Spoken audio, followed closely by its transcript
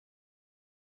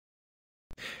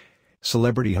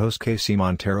Celebrity host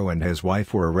Montero and his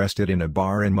wife were arrested in a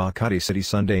bar in Makati City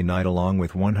Sunday night along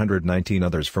with 119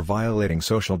 others for violating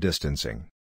social distancing.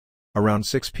 Around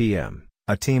 6 p.m.,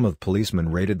 a team of policemen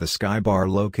raided the Sky Bar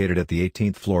located at the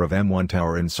 18th floor of M1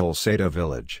 Tower in Salcedo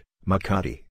Village,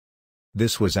 Makati.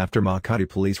 This was after Makati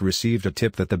police received a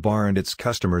tip that the bar and its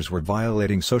customers were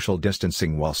violating social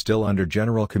distancing while still under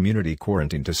general community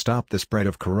quarantine to stop the spread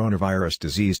of coronavirus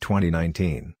disease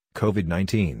 2019,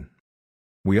 COVID-19.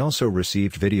 We also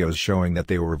received videos showing that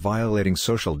they were violating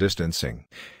social distancing.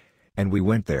 And we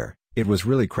went there, it was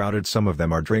really crowded. Some of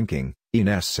them are drinking,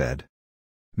 Ines said.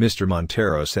 Mr.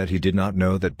 Montero said he did not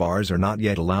know that bars are not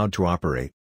yet allowed to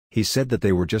operate. He said that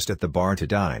they were just at the bar to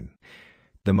dine.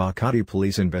 The Makati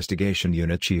Police Investigation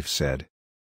Unit chief said.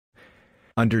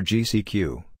 Under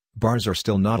GCQ, bars are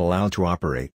still not allowed to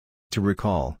operate. To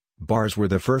recall, bars were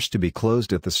the first to be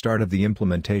closed at the start of the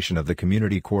implementation of the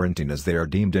community quarantine as they are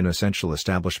deemed inessential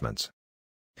establishments.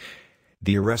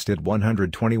 The arrested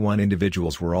 121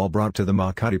 individuals were all brought to the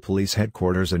Makati Police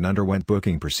Headquarters and underwent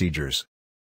booking procedures.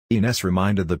 Ines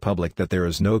reminded the public that there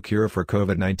is no cure for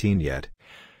COVID-19 yet,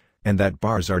 and that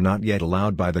bars are not yet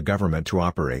allowed by the government to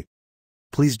operate.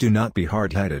 Please do not be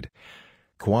hard-headed.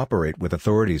 Cooperate with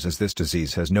authorities as this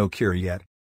disease has no cure yet.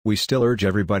 We still urge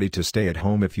everybody to stay at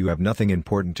home if you have nothing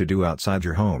important to do outside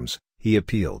your homes, he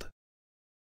appealed.